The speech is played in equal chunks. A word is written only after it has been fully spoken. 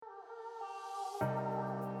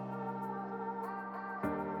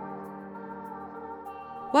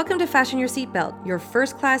Welcome to Fashion Your Seatbelt, your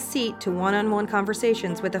first-class seat to one-on-one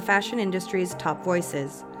conversations with the fashion industry's top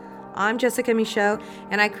voices. I'm Jessica Michaud,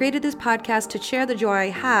 and I created this podcast to share the joy I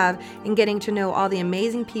have in getting to know all the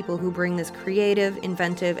amazing people who bring this creative,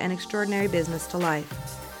 inventive, and extraordinary business to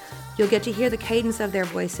life. You'll get to hear the cadence of their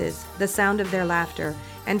voices, the sound of their laughter,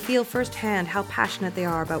 and feel firsthand how passionate they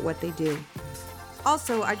are about what they do.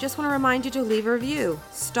 Also, I just want to remind you to leave a review.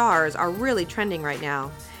 Stars are really trending right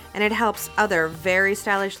now, and it helps other very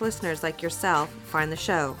stylish listeners like yourself find the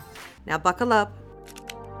show. Now buckle up,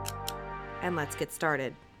 and let's get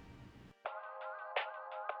started.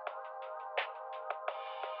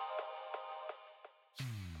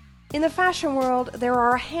 In the fashion world, there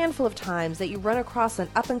are a handful of times that you run across an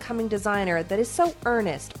up-and-coming designer that is so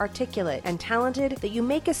earnest, articulate, and talented that you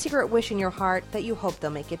make a secret wish in your heart that you hope they'll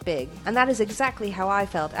make it big. And that is exactly how I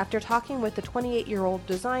felt after talking with the 28-year-old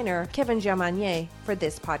designer, Kevin Germanier, for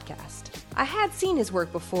this podcast. I had seen his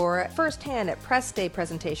work before firsthand at press day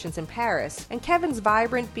presentations in Paris, and Kevin's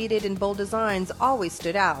vibrant, beaded, and bold designs always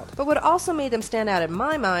stood out. But what also made them stand out in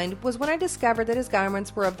my mind was when I discovered that his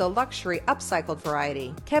garments were of the luxury, upcycled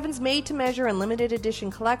variety. Kevin's made-to-measure and limited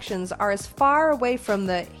edition collections are as far away from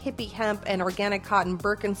the hippie hemp and organic cotton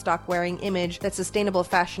Birkenstock-wearing image that sustainable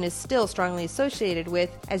fashion is still strongly associated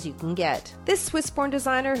with as you can get. This Swiss-born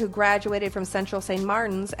designer, who graduated from Central St.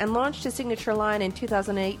 Martin's and launched his signature line in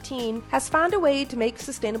 2018, has found a way to make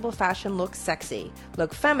sustainable fashion look sexy,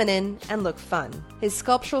 look feminine, and look fun. His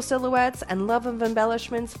sculptural silhouettes and love of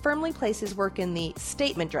embellishments firmly place his work in the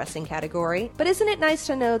statement dressing category, but isn't it nice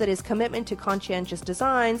to know that his commitment to conscientious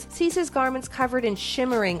designs sees his garments covered in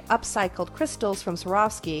shimmering, upcycled crystals from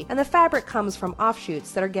Swarovski, and the fabric comes from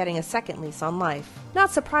offshoots that are getting a second lease on life.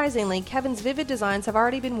 Not surprisingly, Kevin's vivid designs have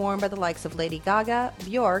already been worn by the likes of Lady Gaga,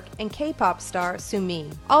 Björk, and K-pop star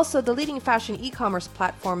Sumin. Also, the leading fashion e-commerce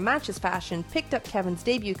platform Matches Fashion picked up Kevin's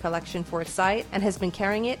debut collection for its site and has been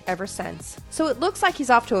carrying it ever since. So it looks like he's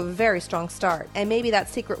off to a very strong start, and maybe that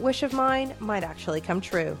secret wish of mine might actually come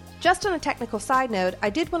true. Just on a technical side note, I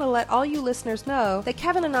did want to let all you listeners know that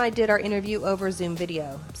Kevin and I did our interview over Zoom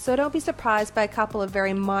video, so don't be surprised by a couple of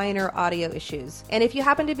very minor audio issues. And if you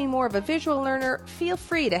happen to be more of a visual learner, feel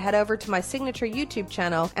free to head over to my signature YouTube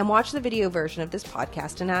channel and watch the video version of this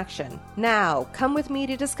podcast in action. Now, come with me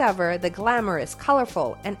to discover the glamorous,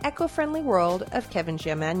 colorful, and eco-friendly world of Kevin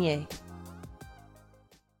Germanier.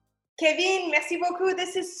 Kevin, merci beaucoup.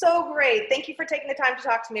 This is so great. Thank you for taking the time to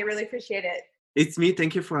talk to me. I really appreciate it. It's me.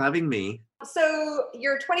 Thank you for having me. So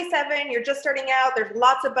you're 27, you're just starting out, there's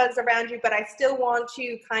lots of buzz around you, but I still want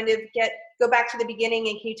to kind of go back to the beginning,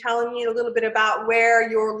 and can you tell me a little bit about where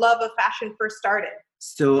your love of fashion first started?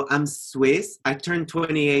 So I'm Swiss. I turned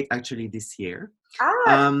 28 actually this year.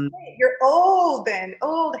 You're old then,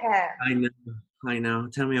 old head. I know.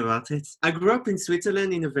 Tell me about it. I grew up in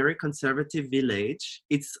Switzerland in a very conservative village.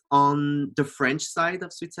 It's on the French side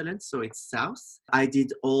of Switzerland, so it's south. I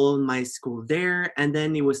did all my school there, and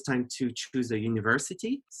then it was time to choose a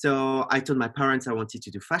university. So I told my parents I wanted to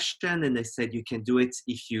do fashion, and they said you can do it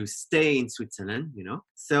if you stay in Switzerland, you know.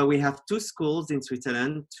 So we have two schools in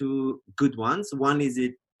Switzerland, two good ones. One is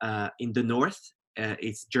in the north.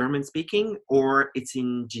 It's German speaking, or it's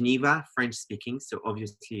in Geneva, French speaking. So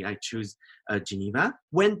obviously I choose Geneva.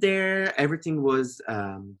 Went there, everything was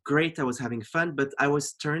great. I was having fun, but I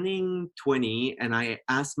was turning 20 and I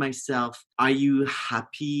asked myself, are you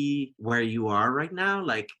happy where you are right now?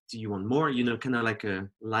 Like, do you want more? You know, kind of like a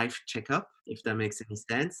life checkup, if that makes any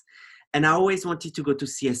sense. And I always wanted to go to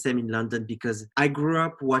CSM in London because I grew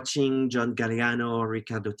up watching John Galliano,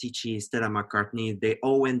 Riccardo Tisci, Stella McCartney. They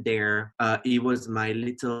all went there. It was my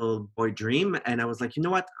little boy dream. And I was like, you know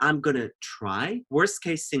what? I'm going to try. Worst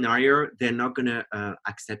case scenario, they're not going to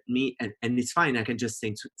accept me. And it's fine. I can just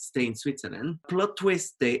stay in Switzerland. Plot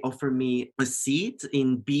twist, they offer me a seat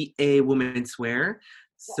in BA Women's Wear.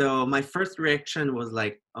 So my first reaction was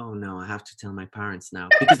like, oh no, I have to tell my parents now,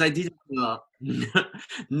 because I didn't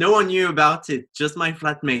no one knew about it, just my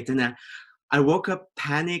flatmate. And I woke up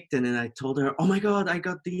panicked, and then I told her, oh my God, I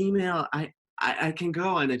got the email. I can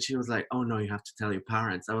go. And then she was like, oh no, you have to tell your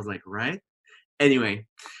parents. I was like, right. Anyway,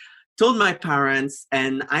 told my parents,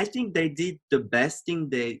 and I think they did the best thing.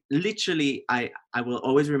 They literally, I will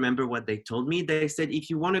always remember what they told me. They said, if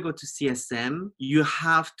you want to go to CSM, you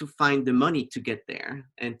have to find the money to get there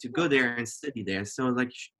and to go there and study there. So I was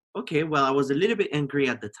like, okay, well, I was a little bit angry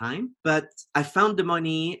at the time, but I found the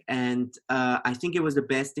money, and I think it was the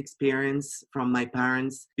best experience from my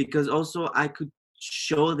parents, because also I could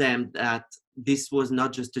show them that this was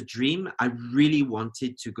not just a dream. I really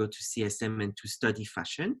wanted to go to CSM and to study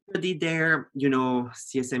fashion. Study there, you know,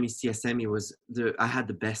 CSM is CSM. I had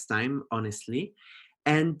the best time, honestly.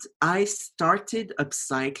 And I started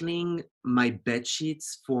upcycling my bed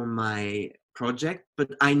sheets for my project, but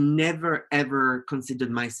I never ever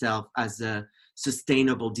considered myself as a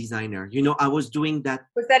sustainable designer. You know, I was doing that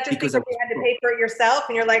Was that just because I because you was had to broke. pay for it yourself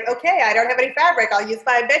and you're like, okay, I don't have any fabric, I'll use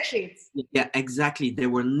my bed sheets? Yeah, exactly. There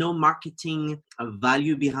were no marketing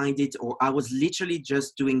value behind it, or I was literally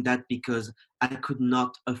just doing that because I could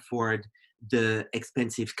not afford the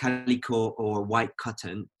expensive calico or white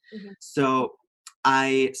cotton. Mhm. So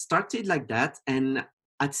I started like that. And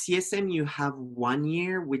at CSM, you have 1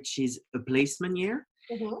 year, which is a placement year.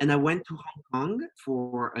 Mhm. And I went to Hong Kong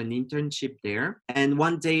for an internship there. And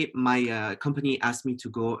one day, my company asked me to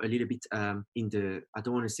go a little bit in the, I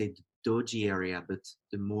don't want to say the doji area, but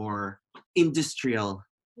the more industrial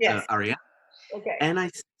Yes. area. Okay. And I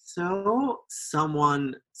saw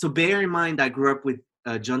someone, so bear in mind, I grew up with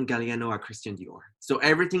John Galliano at Christian Dior. So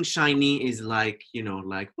everything shiny is like, you know,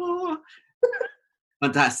 like, oh,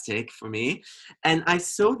 fantastic for me. And I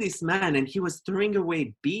saw this man and he was throwing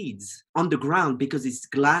away beads on the ground because it's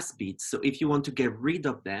glass beads. So if you want to get rid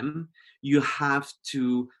of them, you have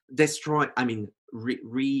to destroy, I mean,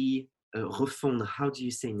 refondre. How do you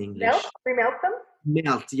say in Melt? English? Remelt them?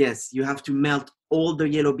 Melt, yes. You have to melt all the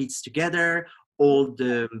yellow beads together, all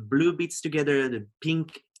the blue beads together, the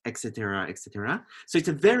pink, etc., etc. So it's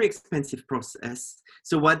a very expensive process.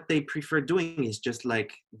 So what they prefer doing is just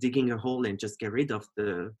like digging a hole and just get rid of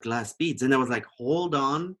the glass beads. And I was like, hold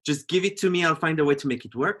on, just give it to me. I'll find a way to make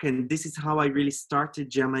it work. And this is how I really started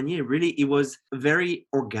Germanier. Really, it was very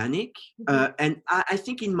organic. And I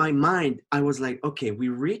think in my mind, I was like, okay, we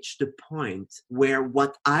reached the point where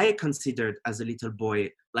what I considered as a little boy,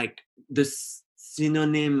 like the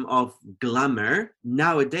synonym of glamour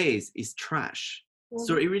nowadays is trash.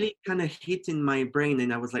 So it really kind of hit in my brain,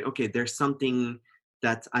 and I was like, okay, there's something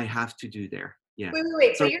that I have to do there. Yeah.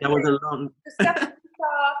 Wait. So So you're that was saying a long. the stuff that you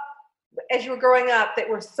saw as you were growing up that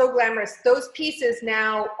were so glamorous, those pieces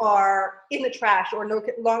now are in the trash or no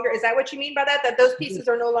longer. Is that what you mean by that? That those pieces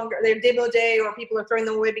are no longer, they're démodé, or people are throwing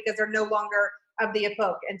them away because they're no longer of the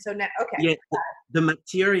epoch. And so now, okay. Yeah, the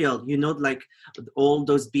material, you know, like all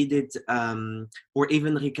those beaded, or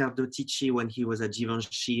even Riccardo Ticci when he was at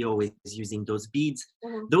Givenchy, always using those beads.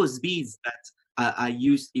 Those beads that I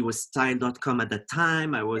used, it was style.com at that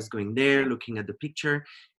time. I was going there, looking at the picture,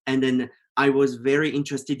 and then I was very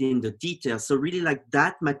interested in the details. So really, like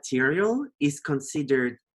that material is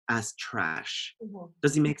considered as trash.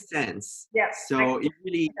 Does it make sense? Yes. So it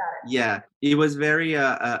really, yeah, it was very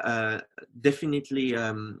definitely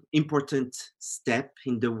important step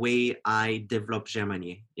in the way I developed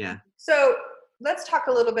Germany. Yeah. So let's talk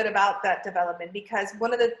a little bit about that development, because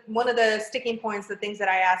one of the sticking points, the things that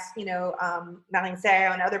I ask, Marine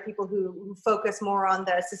Serre and other people who focus more on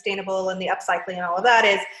the sustainable and the upcycling and all of that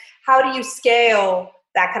is, how do you scale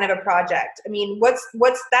that kind of a project? I mean,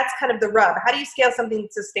 that's kind of the rub. How do you scale something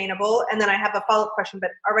sustainable? And then I have a follow-up question,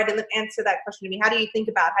 but already answer that question to me. How do you think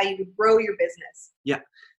about how you would grow your business? Yeah.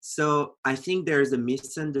 So I think there's a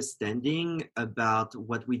misunderstanding about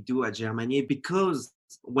what we do at Germanier, because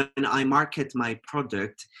when I market my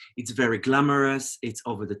product, it's very glamorous, it's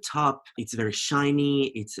over the top, it's very shiny,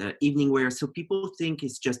 it's evening wear. So people think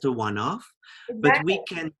it's just a one-off, but we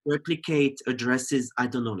can replicate dresses, I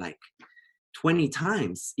don't know, like 20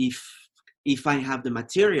 times if I have the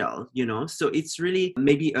material, you know. So it's really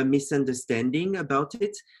maybe a misunderstanding about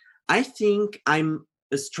it. I think I'm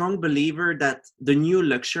a strong believer that the new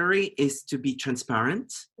luxury is to be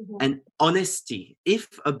transparent and honesty. If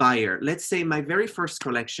a buyer, let's say my very first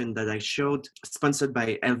collection that I showed, sponsored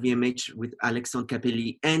by LVMH with Alexandre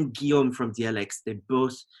Capelli and Guillaume from DLX, they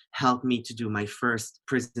both helped me to do my first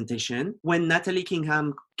presentation. When Natalie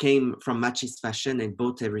Kingham came from Matches Fashion and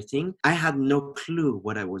bought everything, I had no clue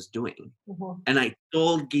what I was doing. And I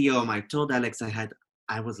told Guillaume, I told Alex,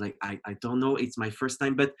 I was like, I don't know, it's my first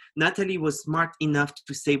time. But Natalie was smart enough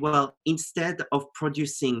to say, well, instead of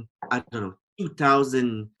producing, I don't know,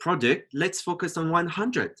 2,000 products, let's focus on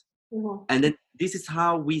 100. And then this is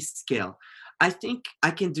how we scale. I think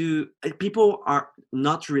I can do, people are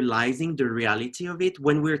not realizing the reality of it.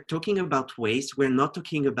 When we're talking about waste, we're not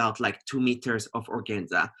talking about like 2 meters of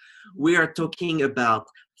organza. We are talking about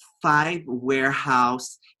 5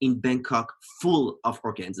 warehouse in Bangkok full of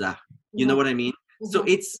organza. You know what I mean? So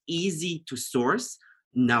it's easy to source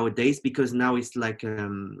nowadays, because now it's like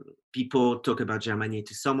people talk about Germany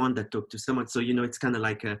to someone that talk to someone. So, you know, it's kind of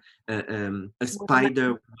like a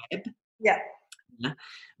spider web. Yeah.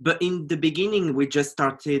 But in the beginning, we just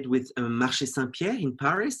started with Marché Saint-Pierre in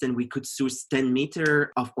Paris, and we could source 10 meters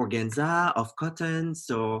of organza, of cotton.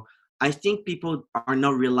 So I think people are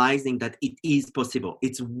not realizing that it is possible.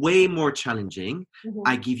 It's way more challenging. Mhm.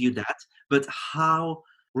 I give you that. But how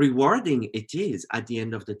rewarding it is at the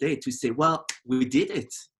end of the day to say, well, we did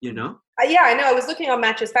it, you know? Yeah, I know. I was looking on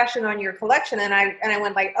Matches Fashion on your collection, and I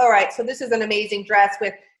went like, all right, so this is an amazing dress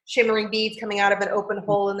with shimmering beads coming out of an open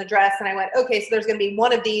hole in the dress, and I went, okay, so there's going to be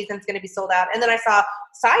one of these, and it's going to be sold out. And then I saw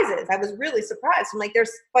sizes. I was really surprised. I'm like,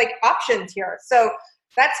 there's like options here. So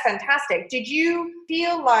that's fantastic. Did you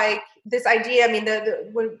feel like this idea? I mean,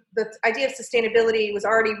 the idea of sustainability was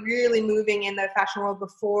already really moving in the fashion world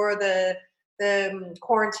before the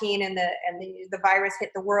quarantine and the virus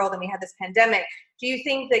hit the world and we had this pandemic. Do you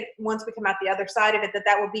think that once we come out the other side of it,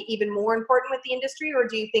 that will be even more important with the industry, or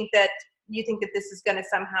do you think that this is going to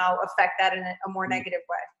somehow affect that in a more negative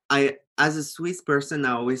way? As a Swiss person,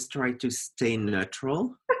 I always try to stay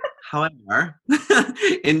neutral. However,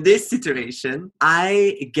 in this situation,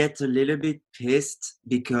 I get a little bit pissed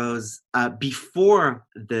because before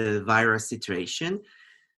the virus situation,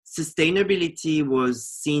 sustainability was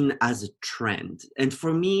seen as a trend. And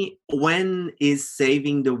for me, when is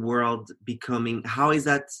saving the world becoming, how is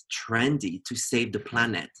that trendy to save the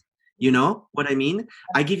planet? You know what I mean?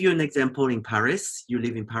 I give you an example in Paris. You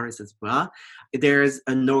live in Paris as well. There's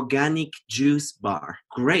an organic juice bar.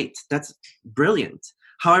 Great. That's brilliant.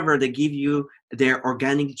 However, they give you their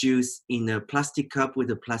organic juice in a plastic cup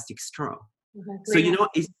with a plastic straw. So, you know,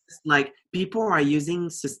 it's like people are using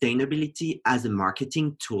sustainability as a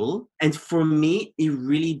marketing tool. And for me, it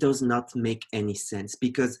really does not make any sense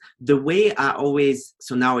because the way I always,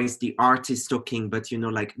 so now it's the artist talking, but you know,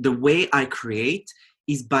 like the way I create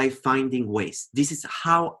is by finding ways. This is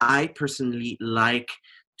how I personally like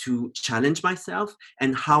to challenge myself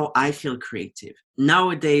and how I feel creative.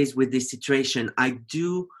 Nowadays, with this situation, I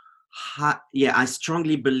do I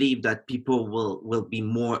strongly believe that people will be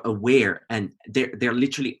more aware, and they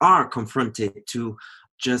literally are confronted to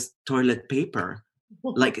just toilet paper,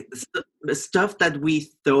 like stuff that we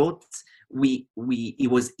thought we it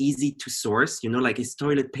was easy to source, you know, like it's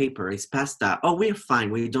toilet paper, it's pasta. Oh, we're fine.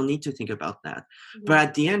 We don't need to think about that. Mm-hmm. But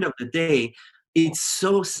at the end of the day, it's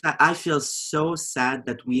so sad. I feel so sad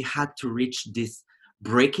that we had to reach this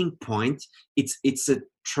breaking point. It's a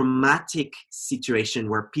traumatic situation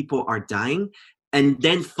where people are dying, and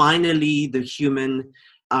then finally the human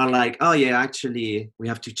are like, oh yeah, actually we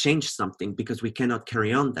have to change something because we cannot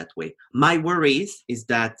carry on that way. My worries is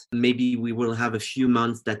that maybe we will have a few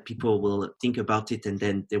months that people will think about it and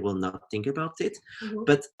then they will not think about it. Mm-hmm.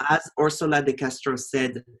 But as Ursula de Castro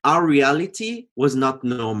said, our reality was not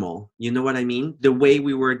normal. You know what I mean? The way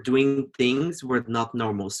we were doing things were not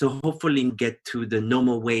normal. So hopefully get to the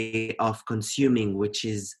normal way of consuming, which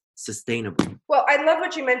is sustainable. Well, I love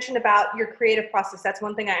what you mentioned about your creative process. That's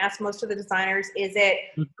one thing I ask most of the designers. Is it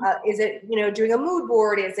you know, doing a mood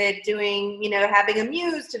board? Is it doing, you know, having a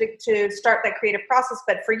muse to start that creative process?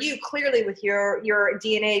 But for you, clearly with your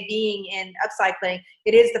DNA being in upcycling,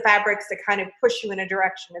 it is the fabrics that kind of push you in a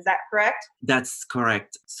direction. Is that correct? That's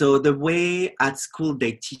correct. So the way at school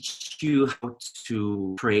they teach you how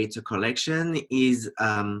to create a collection is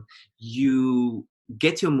you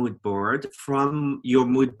get your mood board. From your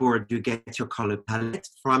mood board, you get your color palette.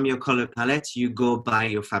 From your color palette, you go buy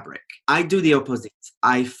your fabric. I do the opposite.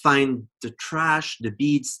 I find the trash, the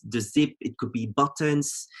beads, the zip. It could be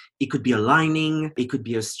buttons. It could be a lining. It could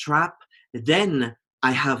be a strap. Then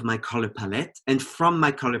I have my color palette. And from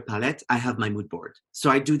my color palette, I have my mood board. So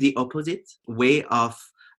I do the opposite way of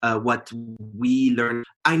what we learn.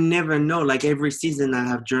 I never know, like every season I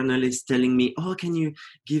have journalists telling me, oh, can you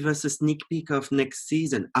give us a sneak peek of next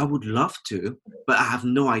season? I would love to, but I have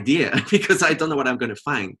no idea because I don't know what I'm going to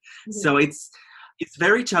find. Mm-hmm. So it's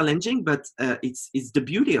very challenging, but it's the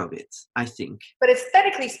beauty of it, I think. But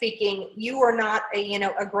aesthetically speaking, you are not a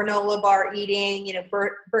granola bar eating,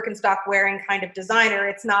 Birkenstock wearing kind of designer.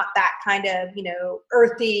 It's not that kind of,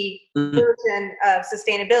 earthy mm-hmm. version of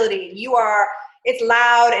sustainability. It's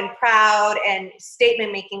loud and proud and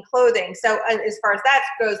statement-making clothing. So as far as that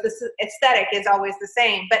goes, this aesthetic is always the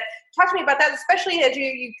same. But talk to me about that, especially as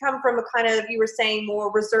you come from a kind of, you were saying,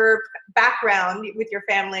 more reserved background with your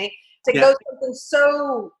family, to go something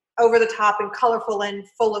so over the top and colorful and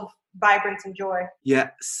full of vibrance and joy.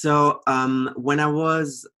 Yeah. So when I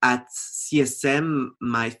was at CSM,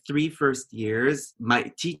 my 3 first years, my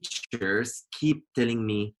teachers keep telling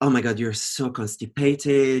me, oh my God, you're so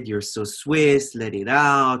constipated. You're so Swiss. Let it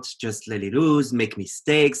out. Just let it loose. Make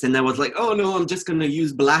mistakes. And I was like, oh no, I'm just going to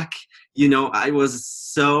use black. I was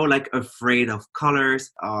so afraid of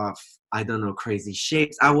colors, of, I don't know, crazy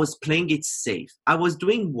shapes. I was playing it safe. I was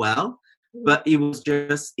doing well, but it was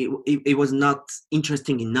just it was not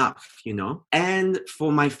interesting enough, you know. And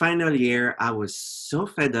for my final year, I was so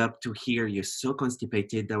fed up to hear you're so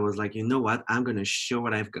constipated. I was like, you know what, I'm gonna show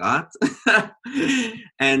what I've got.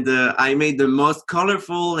 And I made the most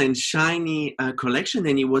colorful and shiny collection,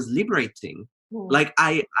 and it was liberating. Like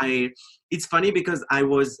I it's funny because I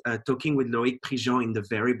was talking with Loïc Prigent in the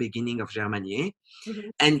very beginning of Germanier, Mhm.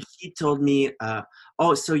 and he told me,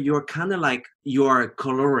 oh, so you're kind of like, you're a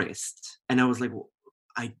colorist. And I was like, well,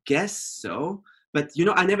 I guess so. But, you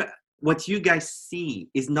know, I never, what you guys see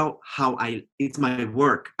is not how it's my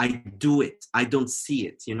work. I do it. I don't see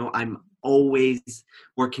it. You know, I'm always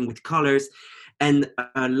working with colors. And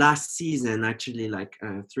last season, actually, like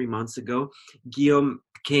 3 months ago, Guillaume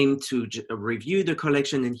came to review the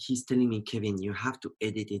collection, and he's telling me, Kevin, you have to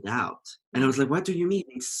edit it out. And I was like, what do you mean?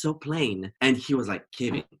 It's so plain. And he was like,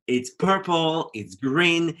 Kevin, it's purple, it's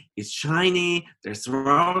green, it's shiny, there's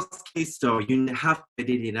Swarovski, so you have to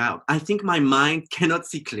edit it out. I think my mind cannot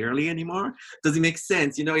see clearly anymore. Does it make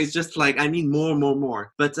sense? You know, it's just like, I need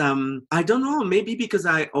more. But I don't know, maybe because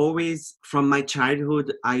I always, from my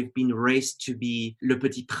childhood, I've been raised to be Le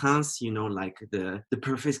Petit Prince, you know, like the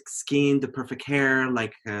perfect skin, the perfect hair,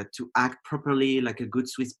 like to act properly like a good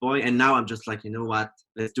Swiss boy. And now I'm just like, you know what,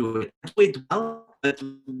 let's do it. Do it well, but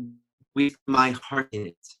with my heart in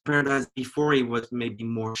it. Whereas before it was maybe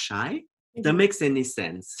more shy. If that makes any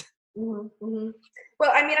sense. Well,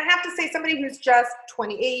 I mean, I have to say, somebody who's just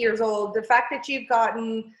 28 years old, the fact that you've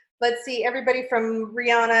gotten, let's see, everybody from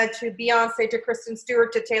Rihanna to Beyonce to Kristen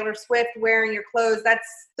Stewart to Taylor Swift wearing your clothes,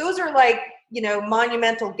 those are like, you know,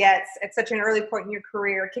 monumental gets at such an early point in your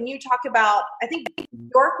career. Can you talk about, I think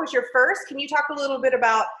Bjork was your first. Can you talk a little bit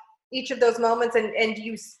about each of those moments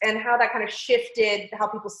and how that kind of shifted how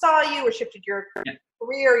people saw you or shifted your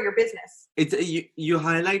career or your business? It's you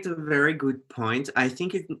highlight a very good point. I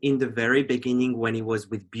think in the very beginning when it was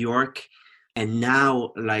with Bjork, and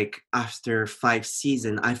now like after 5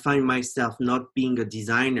 seasons, I find myself not being a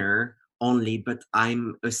designer only, but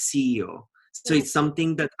I'm a CEO. So it's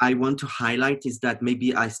something that I want to highlight, is that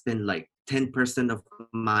maybe I spend like 10% of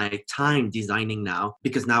my time designing now,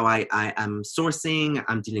 because now I am sourcing,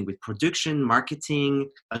 I'm dealing with production, marketing,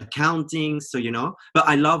 accounting. So, you know, but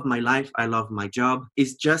I love my life. I love my job.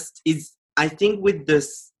 I think with the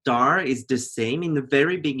star is the same. In the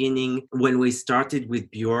very beginning, when we started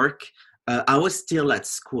with Bjork, I was still at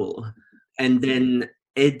school. And then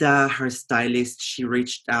Eda, her stylist, she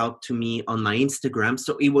reached out to me on my Instagram.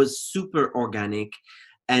 So it was super organic.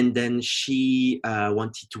 And then she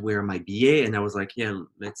wanted to wear my BA. And I was like, yeah,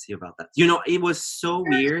 let's see about that. You know, it was so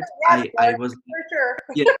weird. I was,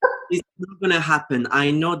 yeah, it's not going to happen.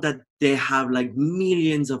 I know that they have like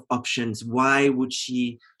millions of options. Why would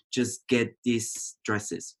she just get these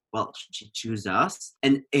dresses? Well, she chose us.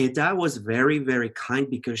 And Eda was very, very kind,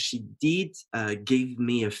 because she did give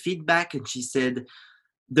me a feedback, and she said,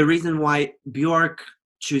 the reason why Bjork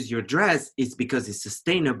choose your dress is because it's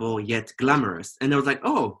sustainable yet glamorous. And I was like,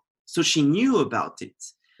 oh, so she knew about it.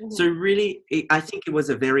 So really, I think it was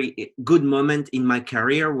a very good moment in my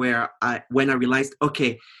career when I realized,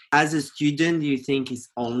 okay, as a student, you think it's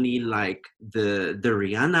only like the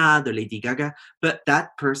Rihanna, the Lady Gaga, but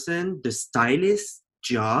that person, the stylist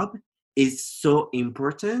job is so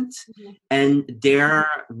important, and they're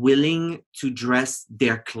willing to dress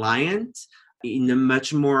their client in a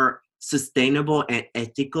much more sustainable and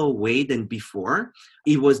ethical way than before.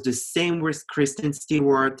 It was the same with Kristen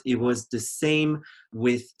Stewart. It was the same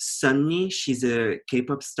with Sunny. She's a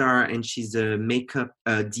K-pop star, and she's a makeup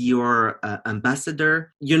Dior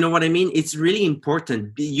ambassador. You know what I mean? It's really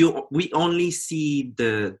important. We only see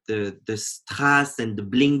the strass and the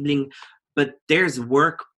bling bling, but there's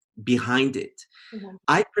work behind it.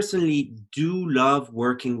 I personally do love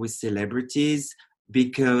working with celebrities,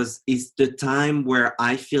 because it's the time where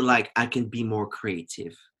I feel like I can be more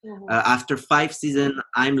creative. After 5 seasons,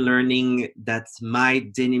 I'm learning that my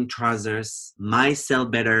denim trousers might sell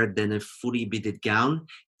better than a fully beaded gown.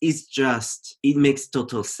 It makes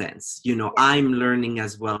total sense. You know, I'm learning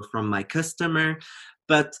as well from my customer.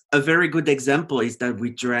 But a very good example is that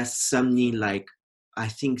we dress Sunny like, I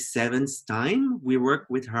think 7th time we work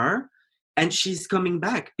with her, and she's coming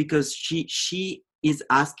back because she is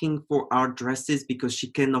asking for our dresses because she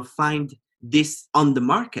cannot find this on the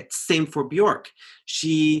market. Same for Bjork.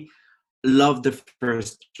 She loved the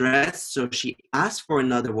first dress, so she asked for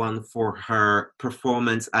another one for her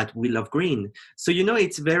performance at We Love Green. So, you know,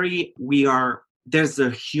 we are there's a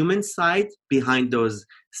human side behind those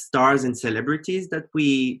stars and celebrities that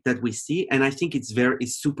we see, and I think it's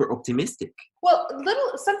super optimistic. Well,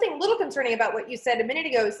 something a little concerning about what you said a minute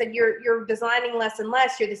ago. You said you're designing less and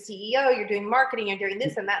less. You're the CEO. You're doing marketing. You're doing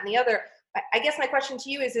this and that and the other. I guess my question to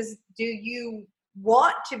you is do you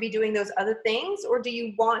want to be doing those other things, or do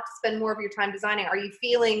you want to spend more of your time designing? Are you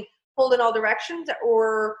feeling pulled in all directions,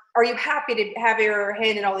 or are you happy to have your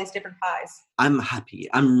hand in all these different pies? I'm happy.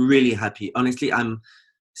 I'm really happy. Honestly, I'm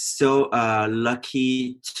so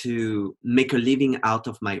lucky to make a living out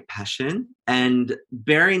of my passion. And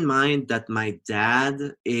bear in mind that my dad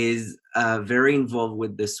is very involved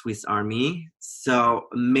with the Swiss Army. So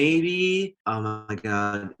maybe, oh my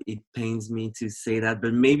God, it pains me to say that,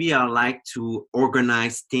 but maybe I like to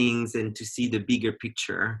organize things and to see the bigger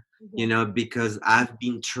picture. You know, because I've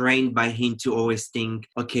been trained by him to always think,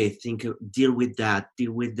 okay, deal with that,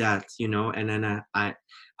 you know, and then I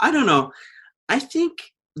don't know. I think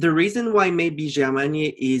the reason why maybe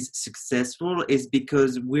Germania is successful is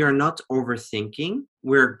because we are not overthinking.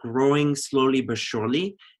 We're growing slowly but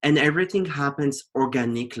surely, and everything happens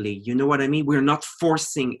organically. You know what I mean? We're not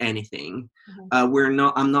forcing anything. I'm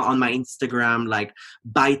not on my Instagram like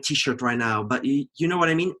buy t-shirt right now, but you know what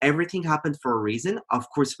I mean? Everything happened for a reason. Of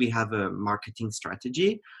course, we have a marketing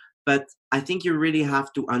strategy, but I think you really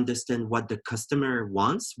have to understand what the customer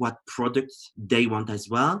wants, what products they want as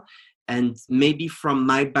well. And maybe from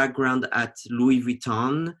my background at Louis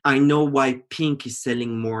Vuitton, I know why pink is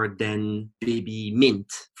selling more than baby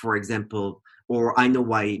mint, for example, or I know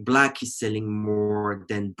why black is selling more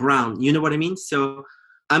than brown. You know what I mean? So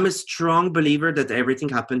I'm a strong believer that everything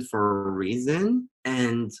happened for a reason.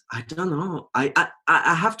 And I don't know. I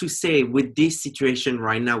have to say, with this situation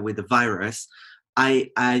right now with the virus,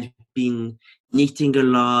 I've been knitting a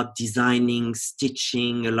lot, designing,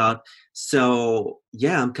 stitching a lot. So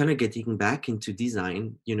yeah, I'm kind of getting back into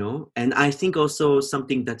design, you know. And I think also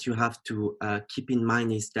something that you have to keep in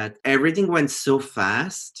mind is that everything went so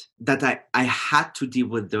fast that I had to deal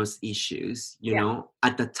with those issues, you know,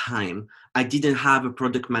 at the time. I didn't have a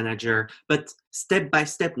product manager, but step by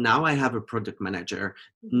step now I have a product manager.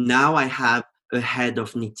 Now I have a head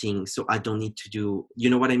of knitting, so I don't need to do, you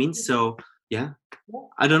know what I mean? So yeah,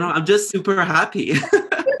 I don't know. I'm just super happy.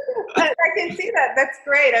 I can see that. That's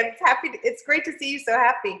great. I'm happy. It's great to see you so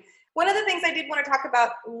happy. One of the things I did want to talk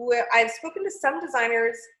about, I've spoken to some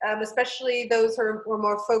designers, especially those who are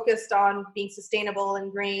more focused on being sustainable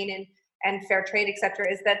and green and fair trade, et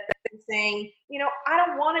cetera, is that they're saying, you know, I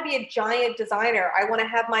don't want to be a giant designer. I want to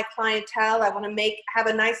have my clientele. I want to have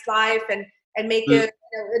a nice life and make a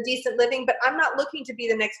decent living, but I'm not looking to be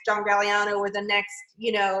the next John Galliano or the next,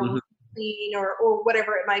 you know, or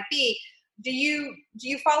whatever it might be. Do you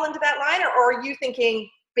fall into that line, or are you thinking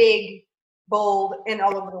big, bold, and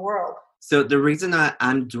all over the world? So the reason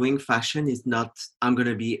I'm doing fashion is not, I'm going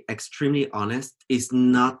to be extremely honest, is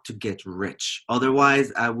not to get rich.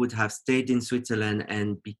 Otherwise, I would have stayed in Switzerland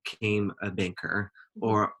and became a banker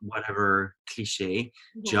or whatever cliche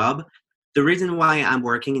job. The reason why I'm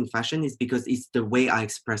working in fashion is because it's the way I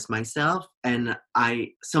express myself. And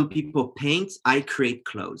some people paint, I create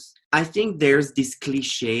clothes. I think there's this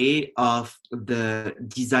cliche of the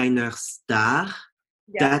designer star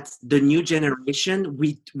that the new generation,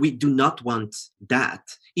 we do not want that.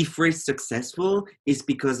 If we're successful, it's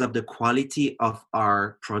because of the quality of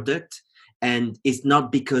our product. And it's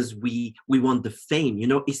not because we want the fame, you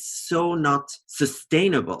know. It's so not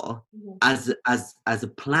sustainable as a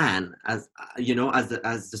plan, as you know, as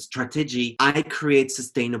a strategy. I create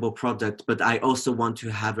sustainable product, but I also want to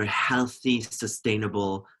have a healthy,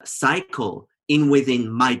 sustainable cycle within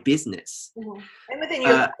my business. And within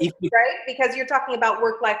your right? Because you're talking about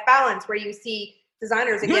work-life balance, where you see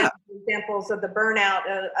designers, again, examples of the burnout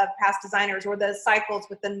of past designers, or the cycles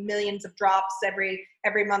with the millions of drops every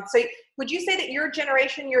month. So would you say that your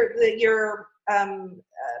generation, your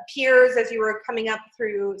peers, as you were coming up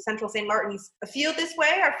through Central St. Martin's, feel this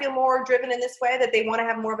way, or feel more driven in this way, that they want to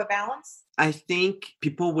have more of a balance? I think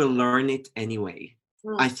people will learn it anyway.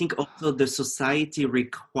 I think also the society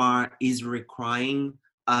is requiring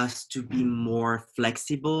us to be more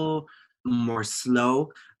flexible, more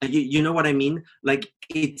slow. You know what I mean? Like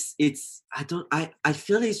I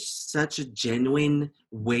feel it's such a genuine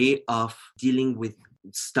way of dealing with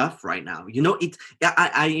stuff right now. You know,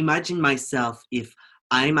 I imagine myself if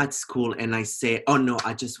I'm at school and I say, oh no,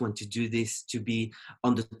 I just want to do this to be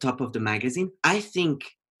on the top of the magazine. I think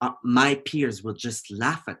my peers will just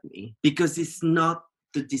laugh at me, because it's not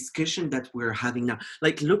the discussion that we're having now.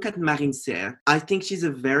 Like, look at Marine Serre. I think she's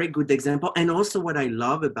a very good example. And also what I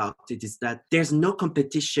love about it is that there's no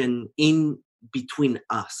competition in between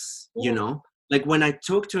us, you know? Like when I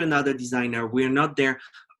talk to another designer, we're not there.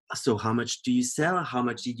 So how much do you sell? How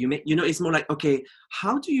much did you make? You know, it's more like, okay,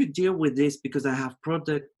 how do you deal with this? Because I have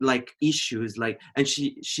product like issues, like, and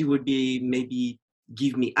she would be maybe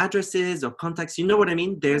give me addresses or contacts. You know what I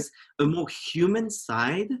mean? There's a more human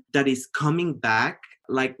side that is coming back.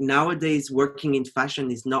 Like nowadays, working in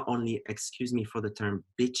fashion is not only, excuse me for the term,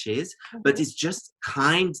 bitches, but it's just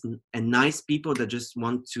kind and nice people that just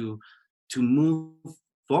want to move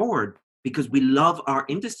forward, because we love our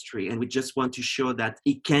industry and we just want to show that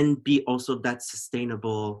it can be also that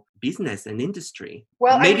sustainable business and industry.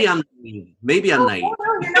 Well, maybe I'm naive. Maybe I'm naive. No,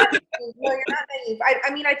 you're not naive. No, you're not naive.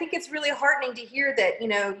 I mean, I think it's really heartening to hear that, you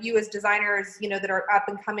know, you as designers, you know, that are up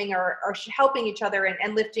and coming are helping each other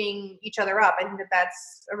and lifting each other up. I think that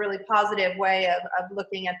that's a really positive way of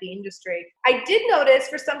looking at the industry. I did notice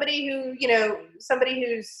for somebody who, you know, somebody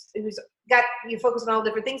who's got you focus on all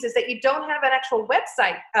different things, is that you don't have an actual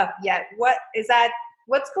website up yet. What is that?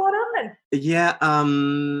 What's going on then?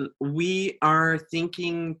 Yeah, we are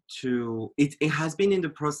thinking to, it has been in the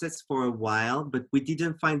process for a while, but we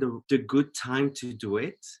didn't find the good time to do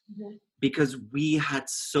it because we had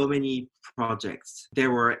so many projects.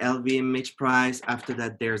 There were LVMH Prize, after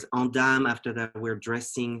that there's Andam, after that we're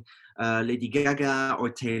dressing Lady Gaga or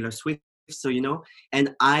Taylor Swift. So, you know,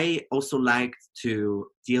 and I also like to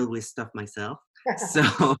deal with stuff myself.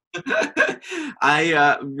 So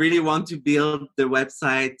I really want to build the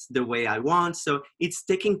website the way I want. So it's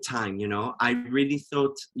taking time, you know. I really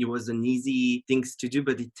thought it was an easy things to do,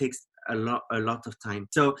 but it takes a lot of time.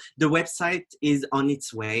 So the website is on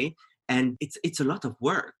its way, and it's a lot of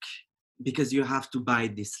work because you have to buy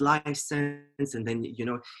this license, and then, you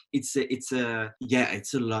know, it's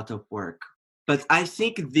a lot of work. But I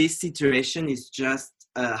think this situation is just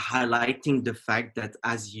highlighting the fact that,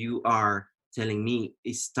 as you are telling me,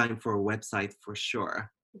 it's time for a website for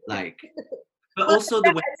sure. Like, but also the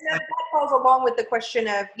website that falls along with the question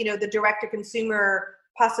of, you know, the direct to consumer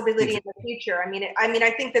possibility in the future. I mean,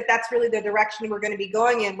 I think that that's really the direction we're going to be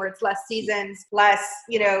going in, where it's less seasons, less,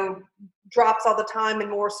 you know, drops all the time, and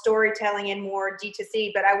more storytelling and more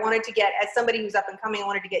D2C. But I wanted to get, as somebody who's up and coming, I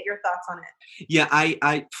wanted to get your thoughts on it. Yeah,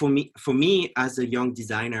 I for me as a young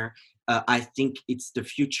designer, I think it's the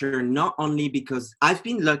future, not only because I've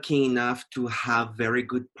been lucky enough to have very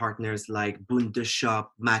good partners like Bundeshop,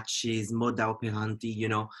 Matches, Moda Operandi, you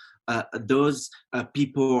know, those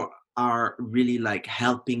people are really like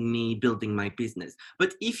helping me building my business.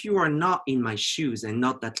 But if you are not in my shoes and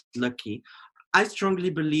not that lucky, I strongly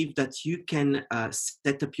believe that you can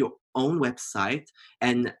set up your own website,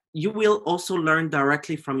 and you will also learn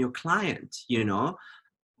directly from your client, you know,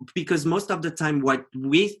 because most of the time what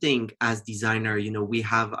we think as designer, you know, we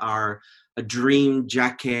have our dream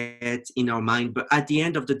jacket in our mind, but at the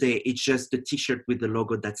end of the day, it's just the t-shirt with the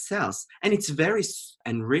logo that sells. And it's very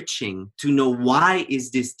enriching to know, why is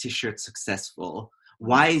this t-shirt successful?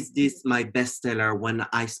 Why is this my bestseller when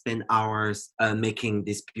I spend hours making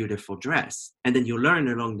this beautiful dress? And then you learn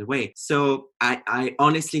along the way. So I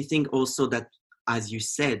honestly think also that, as you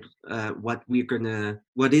said, what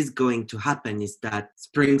is going to happen is that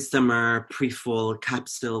spring, summer, pre-fall,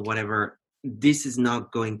 capsule, whatever, this is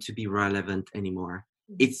not going to be relevant anymore.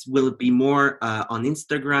 It will be more on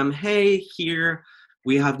Instagram. Hey, here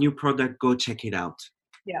we have new product. Go check it out.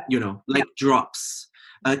 Yeah. You know, like drops.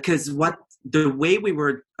 Because the way we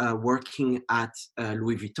were working at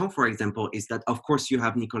Louis Vuitton, for example, is that, of course, you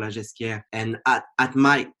have Nicolas Ghesquière, and at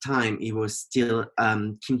my time, it was still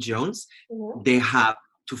Kim Jones. Mm-hmm. They have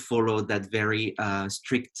to follow that very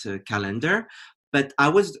strict calendar. But I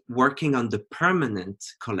was working on the permanent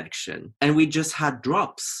collection, and we just had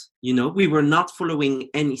drops. You know, we were not following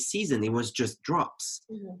any season. It was just drops.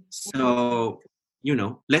 Mm-hmm. So, you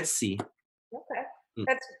know, let's see. Okay.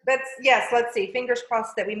 That's yes. Let's see. Fingers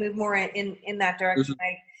crossed that we move more in that direction.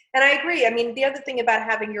 Mm-hmm. And I agree. I mean, the other thing about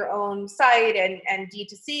having your own site and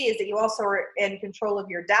D2C is that you also are in control of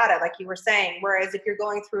your data, like you were saying. Whereas if you're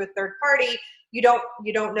going through a third party, you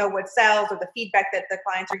don't know what sells or the feedback that the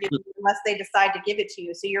clients are giving you unless they decide to give it to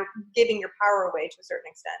you. So you're giving your power away to a certain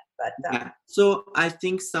extent. But so I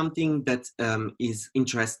think something that is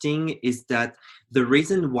interesting is that the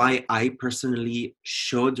reason why I personally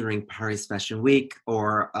show during Paris Fashion Week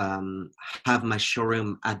or have my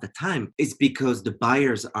showroom at the time is because the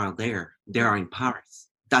buyers are there. They are in Paris.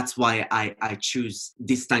 That's why I choose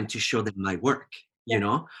this time to show them my work. You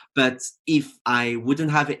know, but if I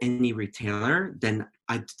wouldn't have any retailer, then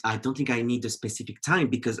I don't think I need a specific time,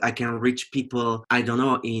 because I can reach people, I don't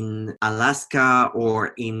know, in Alaska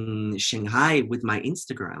or in Shanghai with my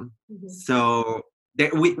Instagram. Mm-hmm. So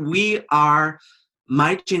we are,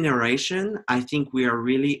 my generation, I think we are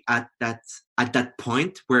really at at that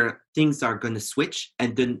point where things are going to switch,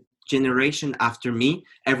 and the generation after me,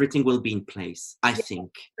 everything will be in place, I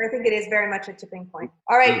think. I think it is very much a tipping point.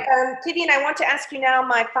 All right, Kivien, I want to ask you now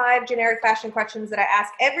my 5 generic fashion questions that I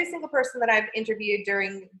ask every single person that I've interviewed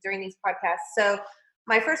during these podcasts. So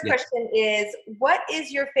my first question is, what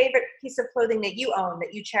is your favorite piece of clothing that you own,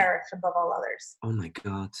 that you cherish above all others? Oh my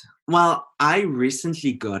God. Well, I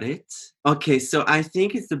recently got it. Okay, so I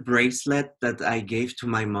think it's the bracelet that I gave to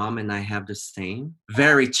my mom, and I have the same.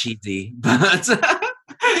 Very cheesy,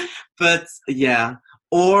 but yeah.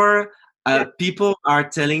 Or people are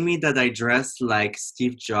telling me that I dress like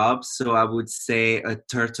Steve Jobs, so I would say a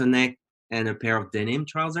turtleneck and a pair of denim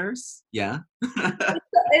trousers. Yeah.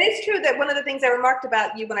 It is true that one of the things I remarked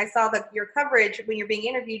about you when I saw your coverage when you're being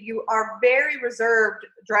interviewed, you are very reserved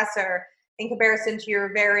dresser in comparison to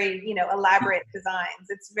your very, elaborate designs.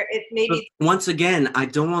 Once again, I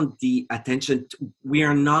don't want the attention. We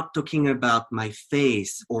are not talking about my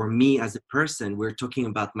face or me as a person. We're talking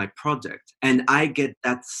about my product. And I get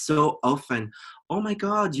that so often. Oh my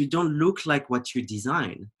God, you don't look like what you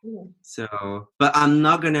design. So, but I'm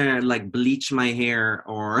not gonna like bleach my hair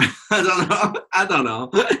or I don't know.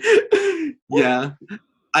 Yeah,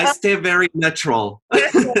 I stay very natural.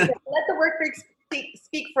 Let the work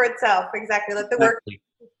speak for itself. Exactly. Let the work speak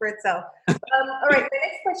for itself. All right. The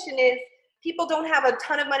next question is, people don't have a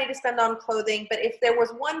ton of money to spend on clothing, but if there was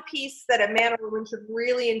one piece that a man or woman should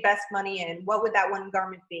really invest money in, what would that one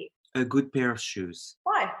garment be? A good pair of shoes.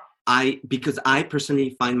 Why? Because I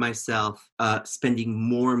personally find myself spending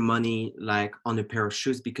more money like on a pair of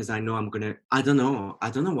shoes, because I know I don't know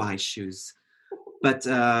why shoes, but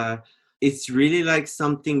it's really like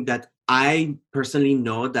something that I personally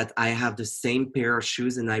know that I have the same pair of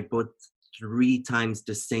shoes, and I bought 3 times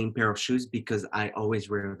the same pair of shoes because I always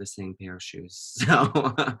wear the same pair of shoes. So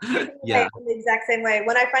yeah. I'm the exact same way.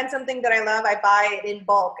 When I find something that I love, I buy it in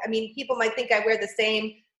bulk. I mean, people might think I wear the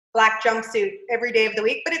same black jumpsuit every day of the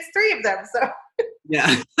week, but it's 3 of them. So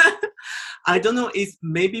yeah. I don't know, it's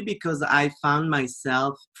maybe because I found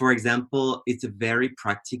myself, for example, it's a very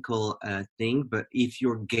practical thing, but if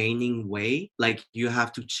you're gaining weight, like you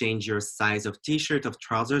have to change your size of t-shirt, of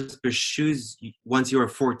trousers, but shoes, once you're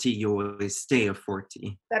 40, you always stay a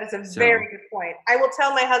 40. That is a very good point. I will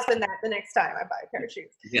tell my husband that the next time I buy a pair of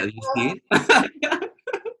shoes. Yeah, you see?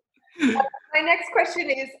 My next question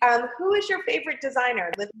is, who is your favorite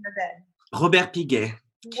designer, living or dead? Robert Piguet.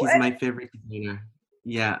 He's my favorite designer.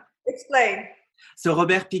 Yeah. Explain. So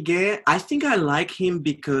Robert Piguet, I think I like him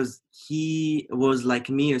because he was like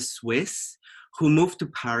me, a Swiss who moved to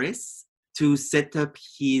Paris to set up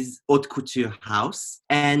his haute couture house.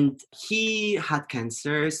 And he had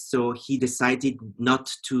cancer, so he decided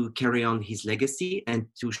not to carry on his legacy and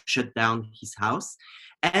to shut down his house.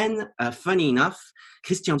 And funny enough,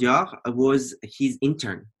 Christian Dior was his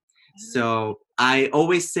intern. So I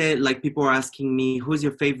always say, like, people are asking me, who's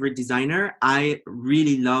your favorite designer? I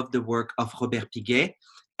really love the work of Robert Piguet,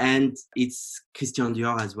 and it's Christian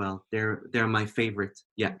Dior as well. They're my favorite.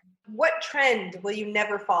 Yeah. What trend will you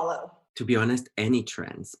never follow? To be honest, any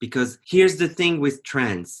trends. Because here's the thing with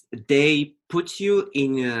trends. They put you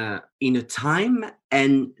in a time,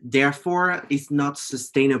 and therefore it's not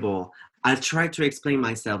sustainable. I'll try to explain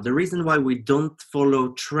myself. The reason why we don't follow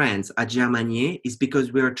trends at Germanier is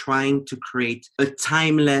because we are trying to create a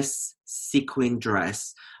timeless sequin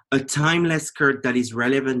dress, a timeless skirt that is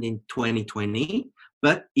relevant in 2020,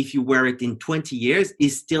 but if you wear it in 20 years,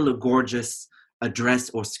 it's still a gorgeous dress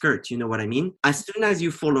or skirt. You know what I mean? As soon as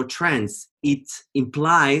you follow trends, it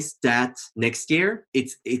implies that next year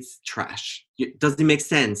it's trash. Does it make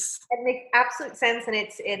sense? It makes absolute sense, and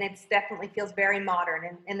it's definitely feels very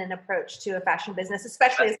modern in an approach to a fashion business,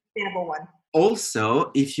 especially a sustainable one.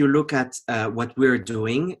 Also, if you look at what we're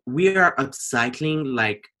doing, we are upcycling.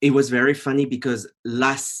 Like, it was very funny because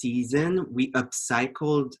last season we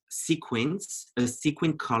upcycled sequins, a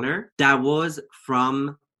sequin color that was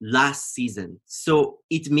from last season. So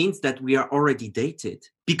it means that we are already dated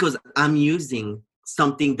because I'm using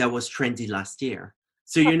something that was trendy last year.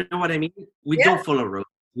 So you know what I mean? We don't follow roads.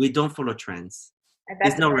 We don't follow trends.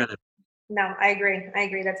 It's not relevant. No, I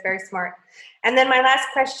agree. That's very smart. And then my last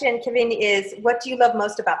question, Kivien, is what do you love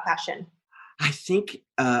most about fashion? I think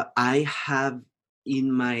I have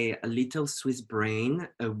in my little Swiss brain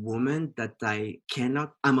a woman that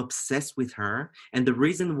I'm obsessed with her. And the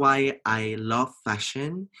reason why I love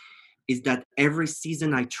fashion is that every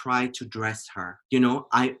season I try to dress her. You know,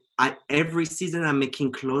 I every season I'm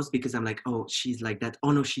making clothes because I'm like, oh, she's like that.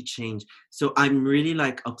 Oh no, she changed. So I'm really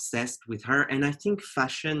like obsessed with her. And I think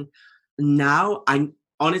fashion now,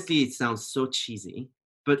 honestly, it sounds so cheesy,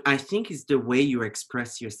 but I think it's the way you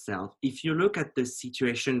express yourself. If you look at the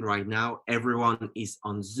situation right now, everyone is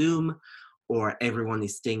on Zoom or everyone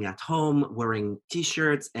is staying at home wearing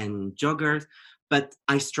t-shirts and joggers. But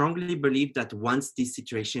I strongly believe that once this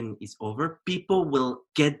situation is over, people will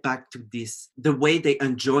get back to the way they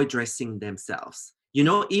enjoy dressing themselves. You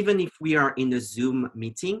know, even if we are in a Zoom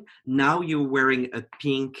meeting, now you're wearing a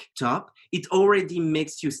pink top, it already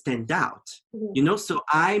makes you stand out. Mhm. You know, so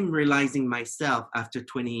I'm realizing myself after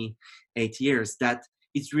 28 years that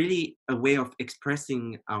it's really a way of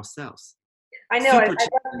expressing ourselves. I know. I Super cheap.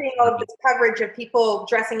 love seeing all of this coverage of people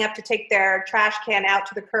dressing up to take their trash can out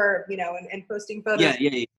to the curb, you know, and posting photos. Yeah.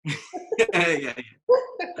 Yeah.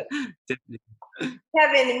 Definitely.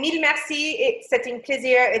 Kevin, mille merci. C'est un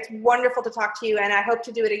plaisir. It's wonderful to talk to you, and I hope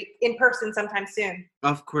to do it in person sometime soon.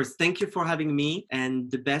 Of course. Thank you for having me, and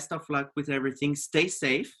the best of luck with everything. Stay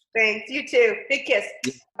safe. Thanks. You too. Big kiss.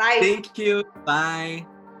 Bye. Thank you. Bye.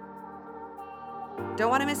 Don't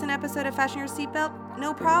want to miss an episode of Fashion Your Seatbelt?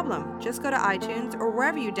 No problem. Just go to iTunes or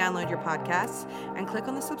wherever you download your podcasts and click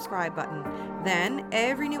on the subscribe button. Then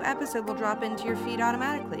every new episode will drop into your feed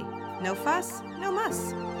automatically. No fuss, no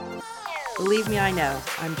muss. Believe me, I know.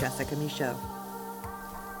 I'm Jessica Michaud.